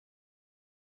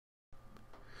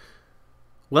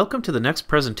Welcome to the next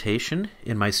presentation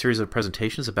in my series of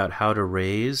presentations about how to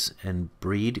raise and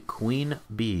breed queen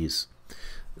bees.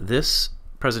 This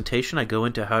presentation I go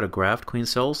into how to graft queen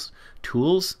cells,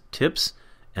 tools, tips,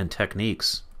 and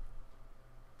techniques.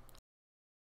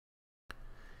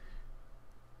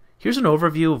 Here's an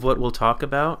overview of what we'll talk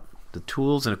about: the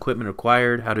tools and equipment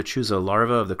required, how to choose a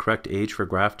larva of the correct age for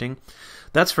grafting.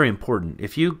 That's very important.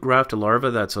 If you graft a larva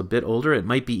that's a bit older, it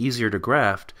might be easier to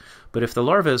graft, but if the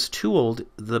larva is too old,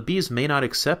 the bees may not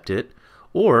accept it,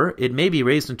 or it may be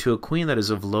raised into a queen that is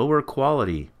of lower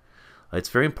quality. It's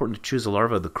very important to choose a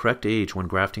larva of the correct age when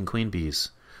grafting queen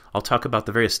bees. I'll talk about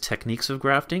the various techniques of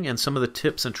grafting and some of the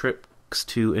tips and tricks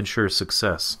to ensure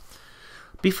success.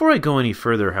 Before I go any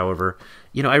further, however,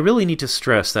 I really need to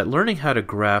stress that learning how to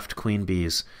graft queen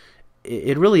bees,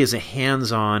 it really is a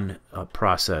hands-on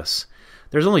process.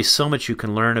 There's only so much you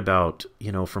can learn about,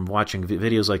 from watching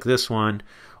videos like this one,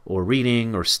 or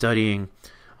reading, or studying.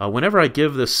 Whenever I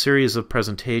give this series of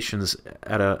presentations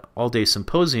at an all-day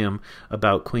symposium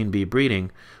about queen bee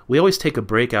breeding, we always take a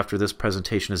break after this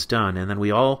presentation is done, and then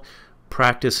we all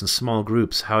practice in small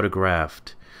groups how to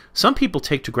graft. Some people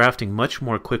take to grafting much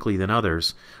more quickly than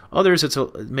others. Others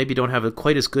maybe don't have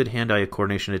quite as good hand-eye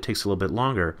coordination. It takes a little bit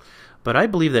longer. But I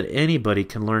believe that anybody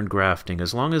can learn grafting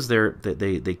as long as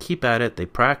they keep at it, they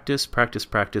practice,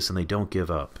 and they don't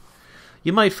give up.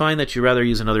 You might find that you rather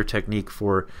use another technique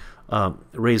for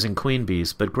raising queen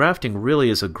bees, but grafting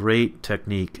really is a great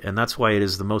technique, and that's why it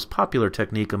is the most popular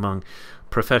technique among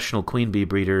professional queen bee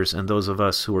breeders and those of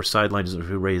us who are sideliners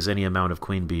who raise any amount of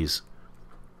queen bees.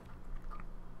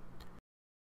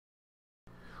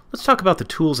 Let's talk about the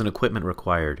tools and equipment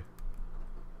required.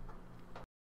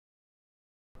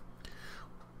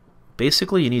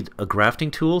 Basically, you need a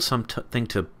grafting tool, something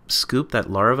to scoop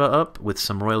that larva up with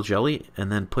some royal jelly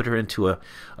and then put her into a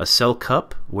cell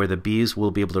cup where the bees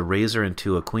will be able to raise her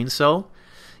into a queen cell.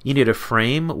 You need a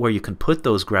frame where you can put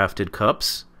those grafted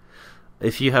cups.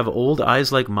 If you have old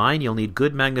eyes like mine, you'll need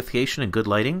good magnification and good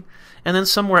lighting, and then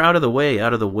somewhere out of the way,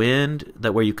 out of the wind,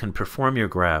 where you can perform your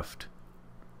graft.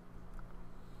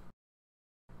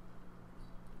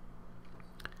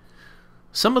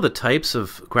 Some of the types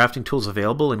of grafting tools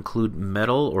available include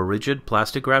metal or rigid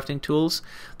plastic grafting tools.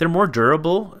 They're more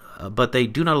durable, but they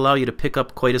do not allow you to pick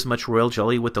up quite as much royal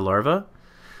jelly with the larva.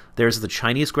 There's the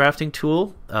Chinese grafting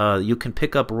tool. You can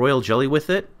pick up royal jelly with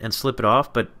it and slip it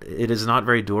off, but it is not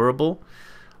very durable.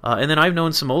 And then I've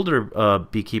known some older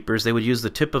beekeepers, they would use the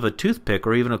tip of a toothpick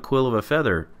or even a quill of a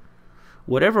feather.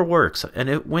 Whatever works.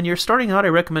 And when you're starting out, I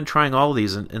recommend trying all of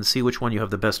these and see which one you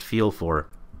have the best feel for.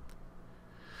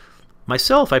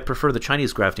 Myself, I prefer the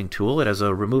Chinese grafting tool. It has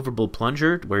a removable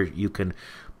plunger where you can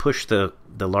push the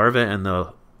larva and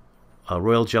the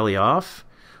royal jelly off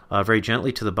very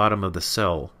gently to the bottom of the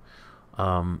cell.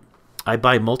 I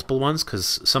buy multiple ones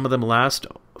because some of them last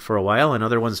for a while and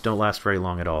other ones don't last very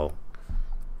long at all.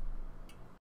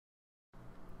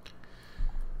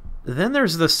 Then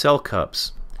there's the cell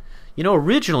cups.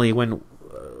 Originally when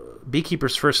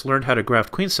beekeepers first learned how to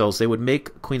graft queen cells, they would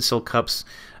make queen cell cups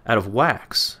out of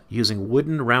wax using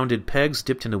wooden rounded pegs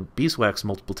dipped into beeswax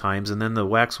multiple times, and then the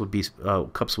wax would be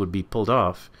cups would be pulled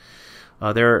off.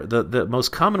 The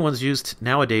most common ones used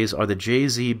nowadays are the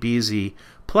JZBZ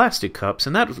plastic cups,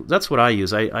 and that's what I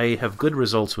use. I have good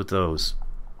results with those.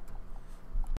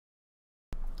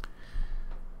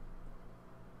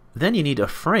 Then you need a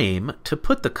frame to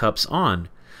put the cups on.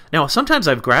 Now sometimes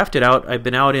I've grafted out. I've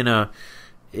been out in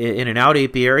an out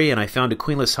apiary and I found a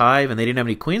queenless hive and they didn't have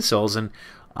any queen cells, and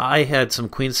I had some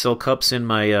queen cell cups in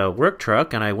my work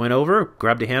truck, and I went over,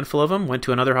 grabbed a handful of them, went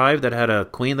to another hive that had a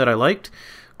queen that I liked,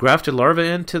 grafted larvae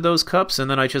into those cups,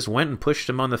 and then I just went and pushed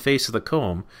them on the face of the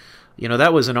comb.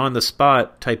 That was an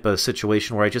on-the-spot type of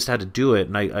situation where I just had to do it,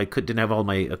 and I didn't have all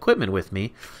my equipment with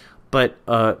me. But,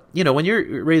 when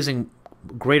you're raising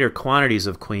greater quantities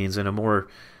of queens in a more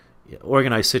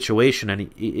organized situation, and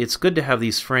it's good to have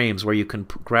these frames where you can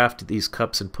graft these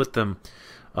cups and put them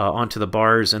onto the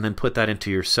bars and then put that into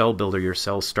your cell builder, your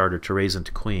cell starter, to raise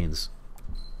into queens.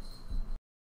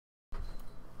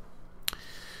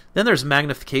 Then there's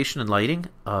magnification and lighting.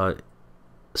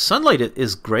 Sunlight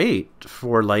is great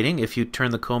for lighting if you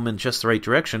turn the comb in just the right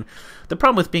direction. The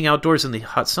problem with being outdoors in the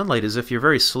hot sunlight is if you're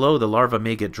very slow, the larva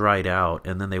may get dried out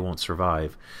and then they won't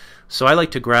survive. So I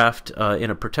like to graft in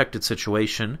a protected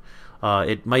situation.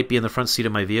 It might be in the front seat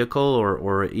of my vehicle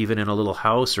or even in a little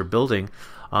house or building.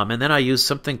 And then I use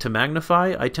something to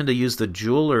magnify. I tend to use the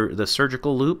jewel or the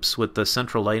surgical loops with the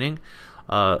central lighting.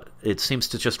 It seems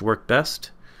to just work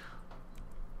best.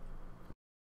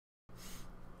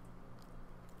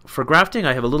 for grafting,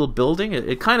 I have a little building.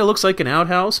 It kind of looks like an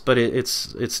outhouse, but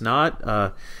it's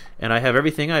not. And I have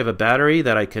everything. I have a battery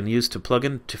that I can use to plug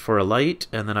in for a light,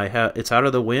 and then it's out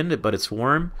of the wind, but it's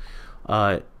warm.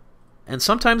 And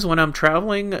sometimes when I'm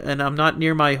traveling and I'm not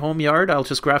near my home yard, I'll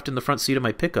just graft in the front seat of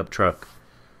my pickup truck.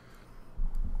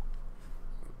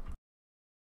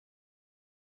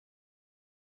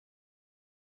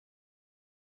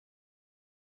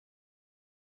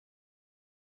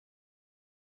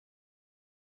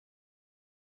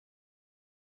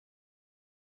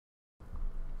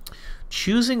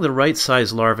 Choosing the right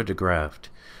size larva to graft.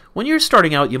 When you're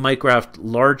starting out, you might graft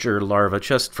larger larvae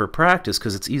just for practice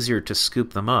because it's easier to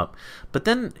scoop them up. But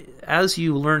then as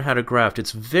you learn how to graft,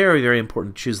 it's very, very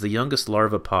important to choose the youngest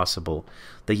larva possible.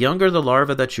 The younger the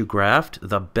larva that you graft,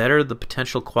 the better the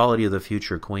potential quality of the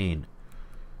future queen.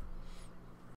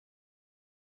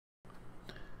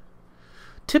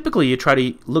 Typically, you try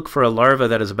to look for a larva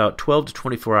that is about 12 to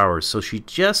 24 hours, so she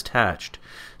just hatched.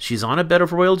 She's on a bed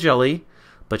of royal jelly,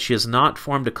 but she has not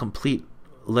formed a complete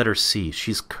letter C.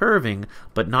 She's curving,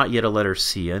 but not yet a letter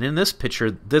C. And in this picture,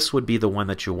 this would be the one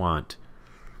that you want.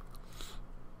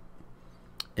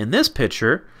 In this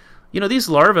picture, these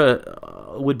larvae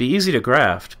would be easy to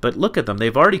graft, but look at them.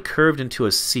 They've already curved into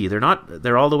a C.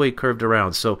 They're all the way curved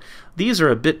around. So these are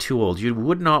a bit too old. You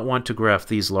would not want to graft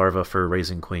these larvae for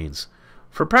raising queens.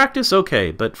 For practice,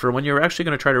 okay, but for when you're actually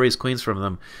going to try to raise queens from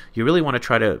them, you really want to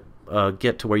try to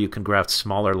get to where you can graft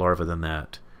smaller larvae than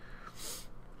that.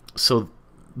 So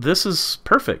this is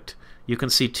perfect. You can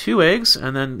see 2 eggs,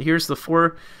 and then here's the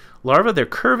 4 larvae. They're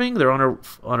curving. They're on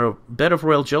a bed of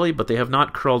royal jelly, but they have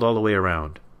not curled all the way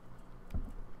around.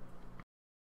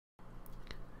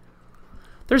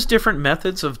 There's different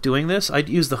methods of doing this. I'd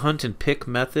use the hunt and pick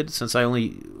method since I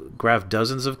only graft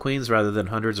dozens of queens rather than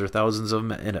hundreds or thousands of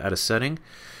them at a setting.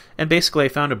 And basically I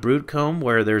found a brood comb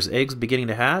where there's eggs beginning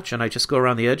to hatch, and I just go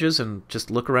around the edges and just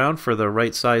look around for the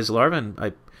right size larva, and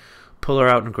I pull her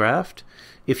out and graft.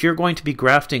 If you're going to be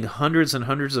grafting hundreds and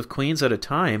hundreds of queens at a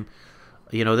time,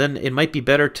 then it might be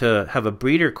better to have a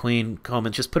breeder queen comb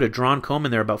and just put a drawn comb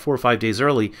in there about 4 or 5 days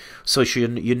early, so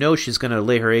she's going to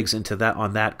lay her eggs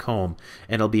on that comb,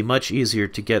 and it'll be much easier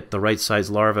to get the right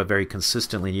size larva very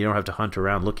consistently, and you don't have to hunt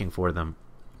around looking for them.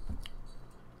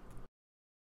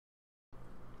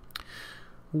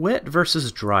 Wet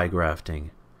versus dry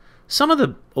grafting. Some of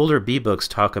the older bee books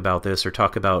talk about this, or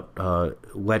talk about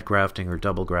wet grafting or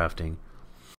double grafting.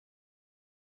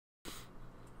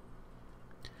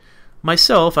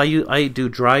 Myself, I do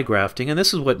dry grafting, and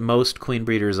this is what most queen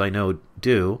breeders I know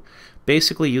do.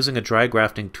 Basically, using a dry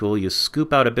grafting tool, you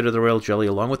scoop out a bit of the royal jelly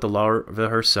along with the larva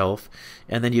herself,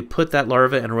 and then you put that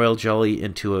larva and royal jelly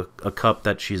into a cup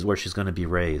where she's going to be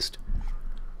raised.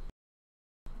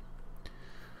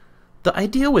 The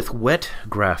idea with wet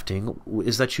grafting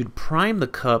is that you'd prime the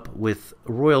cup with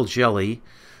royal jelly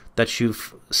that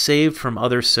you've saved from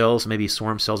other cells, maybe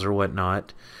swarm cells or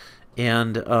whatnot,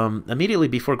 and immediately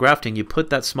before grafting you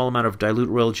put that small amount of dilute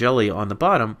royal jelly on the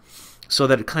bottom so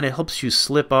that it kind of helps you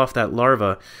slip off that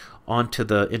larva into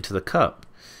the cup.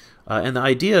 And the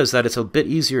idea is that it's a bit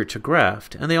easier to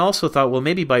graft. And they also thought, well,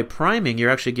 maybe by priming you're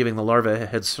actually giving the larva a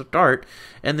head start,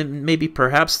 and then maybe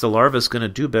perhaps the larva is going to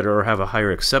do better or have a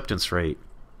higher acceptance rate.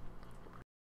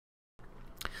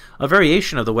 A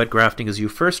variation of the wet grafting is you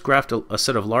first graft a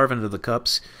set of larvae into the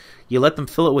cups, you let them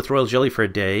fill it with royal jelly for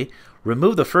a day,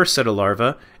 remove the first set of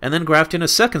larvae, and then graft in a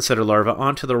second set of larvae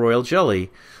onto the royal jelly.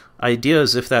 Idea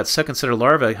is if that second set of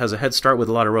larvae has a head start with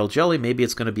a lot of royal jelly, maybe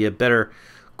it's going to be a better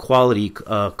quality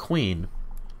queen.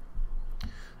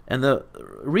 And the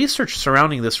research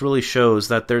surrounding this really shows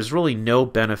that there's really no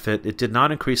benefit. It did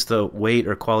not increase the weight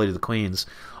or quality of the queens,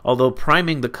 although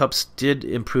priming the cups did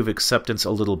improve acceptance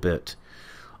a little bit.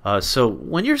 So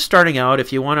when you're starting out,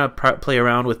 if you want to play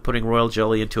around with putting royal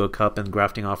jelly into a cup and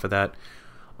grafting off of that,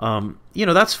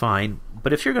 that's fine.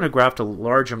 But if you're going to graft a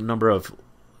large number of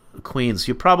queens,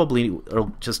 you probably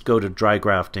just go to dry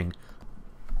grafting.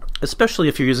 Especially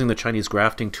if you're using the Chinese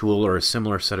grafting tool or a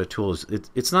similar set of tools,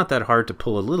 it's not that hard to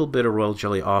pull a little bit of royal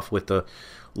jelly off with the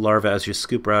larva as you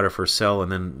scoop her out of her cell,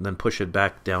 and then push it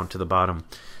back down to the bottom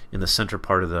in the center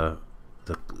part of the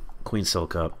queen cell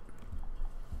cup.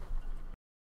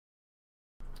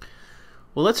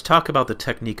 Well, let's talk about the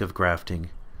technique of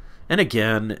grafting. And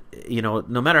again,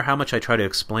 no matter how much I try to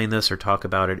explain this or talk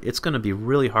about it, it's going to be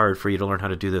really hard for you to learn how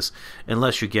to do this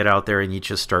unless you get out there and you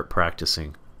just start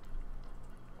practicing.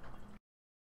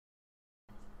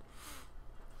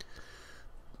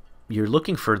 You're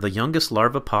looking for the youngest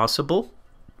larva possible.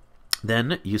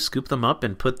 Then you scoop them up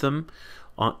and put them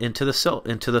into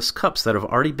the cups that have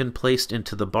already been placed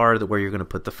into the bar where you're going to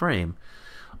put the frame.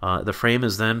 The frame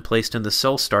is then placed in the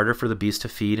cell starter for the bees to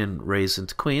feed and raise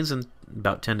into queens, and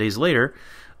about 10 days later,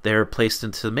 they're placed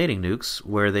into the mating nukes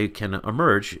where they can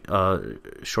emerge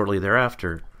shortly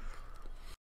thereafter.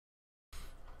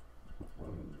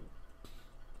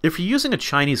 If you're using a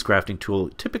Chinese grafting tool,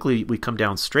 typically we come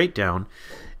down straight down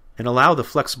and allow the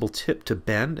flexible tip to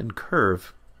bend and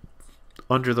curve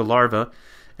under the larva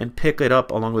and pick it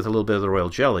up along with a little bit of the royal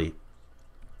jelly.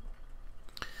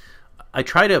 I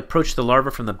try to approach the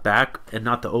larva from the back and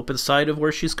not the open side of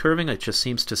where she's curving. It just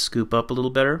seems to scoop up a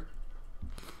little better.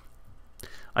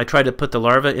 I try to put the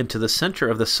larva into the center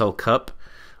of the cell cup,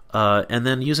 and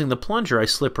then using the plunger I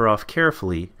slip her off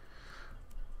carefully.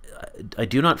 I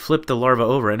do not flip the larva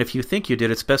over, and if you think you did,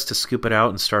 it's best to scoop it out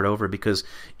and start over, because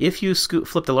if you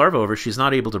flip the larva over, she's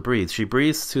not able to breathe. She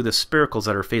breathes through the spiracles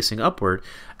that are facing upward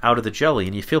out of the jelly,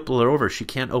 and you flip her over, she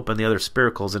can't open the other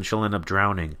spiracles and she'll end up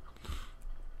drowning.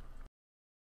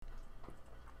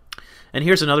 And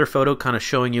here's another photo kind of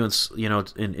showing you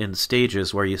in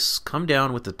stages where you come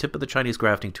down with the tip of the Chinese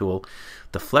grafting tool,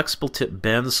 the flexible tip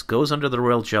bends, goes under the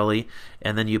royal jelly,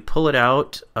 and then you pull it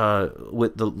out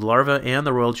with the larva and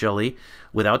the royal jelly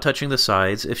without touching the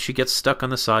sides. If she gets stuck on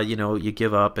the side, you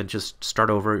give up and just start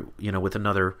over, with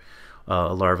another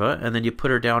larva, and then you put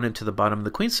her down into the bottom of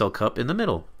the queen cell cup in the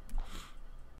middle.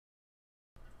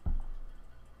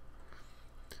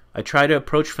 I try to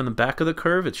approach from the back of the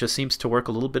curve. It just seems to work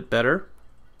a little bit better.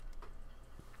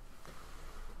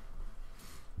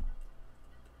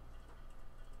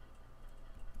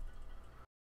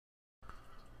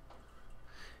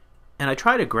 And I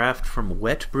try to graft from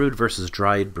wet brood versus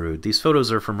dried brood. These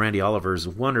photos are from Randy Oliver's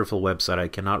wonderful website. I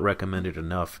cannot recommend it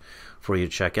enough for you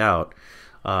to check out.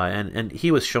 And he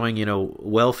was showing,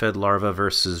 well-fed larva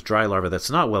versus dry larva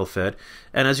that's not well-fed.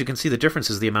 And as you can see, the difference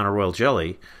is the amount of royal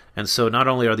jelly. And so not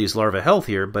only are these larvae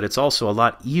healthier, but it's also a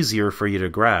lot easier for you to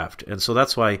graft. And so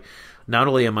that's why not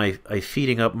only am I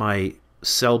feeding up my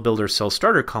cell builder, cell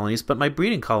starter colonies, but my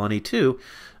breeding colony too,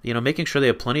 making sure they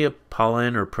have plenty of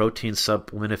pollen or protein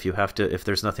supplement if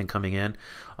there's nothing coming in.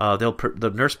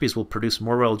 The nurse bees will produce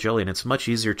more royal jelly, and it's much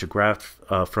easier to graft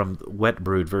from wet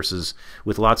brood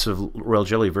with lots of royal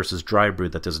jelly versus dry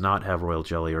brood that does not have royal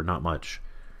jelly or not much.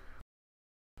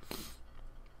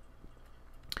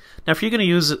 Now, if you're going to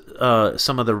use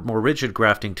some of the more rigid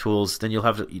grafting tools, then you'll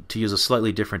have to use a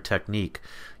slightly different technique.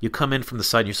 You come in from the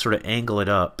side and you sort of angle it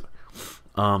up.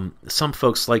 Some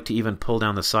folks like to even pull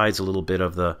down the sides a little bit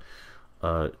of the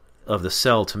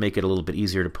cell to make it a little bit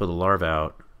easier to pull the larva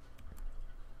out.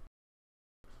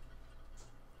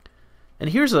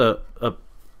 And here's a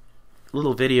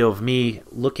little video of me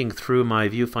looking through my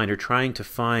viewfinder trying to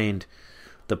find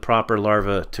the proper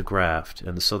larva to graft.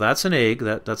 And so that's an egg.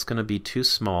 That's going to be too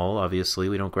small, obviously.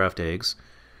 We don't graft eggs.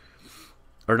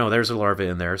 Or no, there's a larva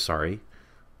in there, sorry.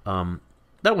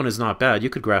 That one is not bad. You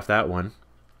could graft that one.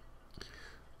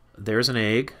 There's an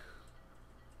egg.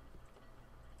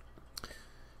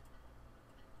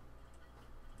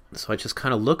 So I just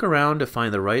kind of look around to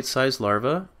find the right size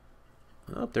larva.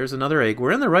 Oh, there's another egg.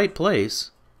 We're in the right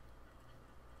place.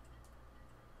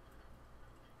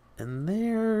 And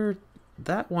there,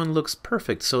 that one looks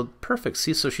perfect. So perfect.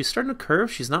 See, so she's starting to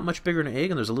curve. She's not much bigger than an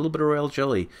egg, and there's a little bit of royal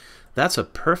jelly. That's a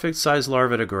perfect size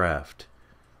larva to graft.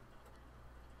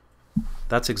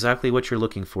 That's exactly what you're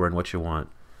looking for and what you want.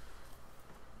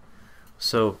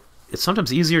 So it's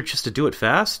sometimes easier just to do it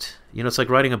fast. It's like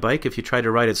riding a bike. If you try to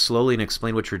ride it slowly and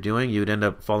explain what you're doing, you'd end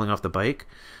up falling off the bike.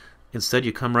 Instead,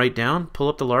 you come right down, pull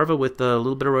up the larva with a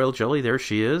little bit of royal jelly. There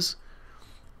she is.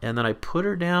 And then I put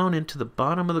her down into the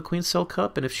bottom of the queen cell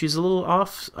cup. And if she's a little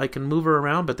off, I can move her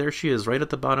around. But there she is, right at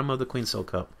the bottom of the queen cell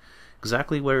cup.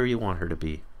 Exactly where you want her to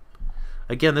be.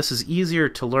 Again, this is easier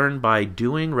to learn by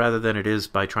doing rather than it is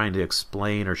by trying to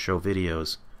explain or show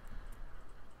videos.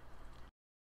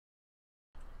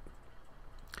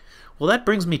 Well, that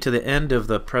brings me to the end of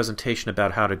the presentation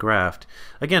about how to graft.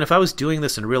 Again, if I was doing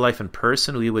this in real life in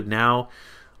person, we would now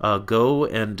go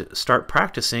and start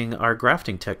practicing our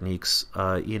grafting techniques,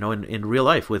 in real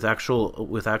life with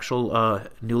actual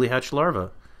newly hatched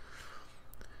larvae.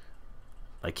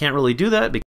 I can't really do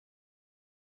that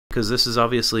because this is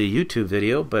obviously a YouTube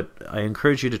video, but I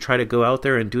encourage you to try to go out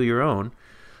there and do your own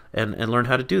and learn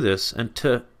how to do this. And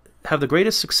to have the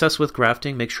greatest success with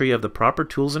grafting, make sure you have the proper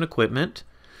tools and equipment.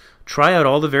 Try out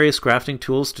all the various grafting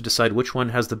tools to decide which one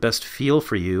has the best feel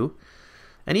for you.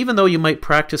 And even though you might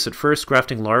practice at first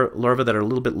grafting larvae that are a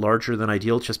little bit larger than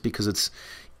ideal just because it's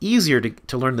easier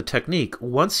to learn the technique,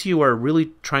 once you are really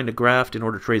trying to graft in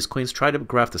order to raise queens, try to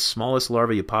graft the smallest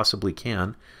larvae you possibly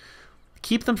can.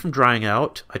 Keep them from drying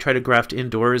out. I try to graft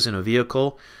indoors in a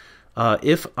vehicle.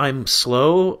 If I'm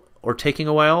slow or taking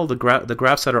a while. The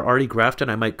grafts that are already grafted,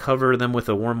 I might cover them with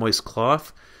a warm, moist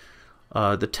cloth.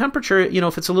 The temperature,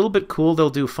 if it's a little bit cool, they'll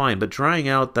do fine. But drying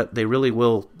out, that they really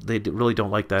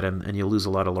don't like that, and you'll lose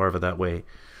a lot of larvae that way.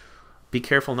 Be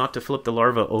careful not to flip the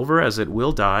larva over, as it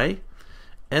will die.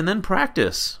 And then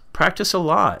practice a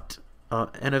lot,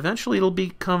 and eventually it'll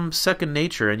become second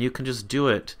nature, and you can just do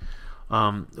it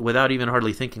without even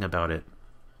hardly thinking about it.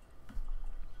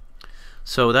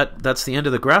 So that's the end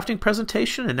of the grafting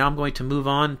presentation, and now I'm going to move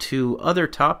on to other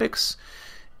topics,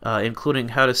 including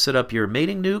how to set up your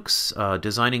mating nukes,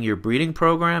 designing your breeding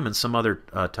program, and some other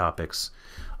topics.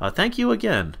 Thank you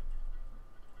again.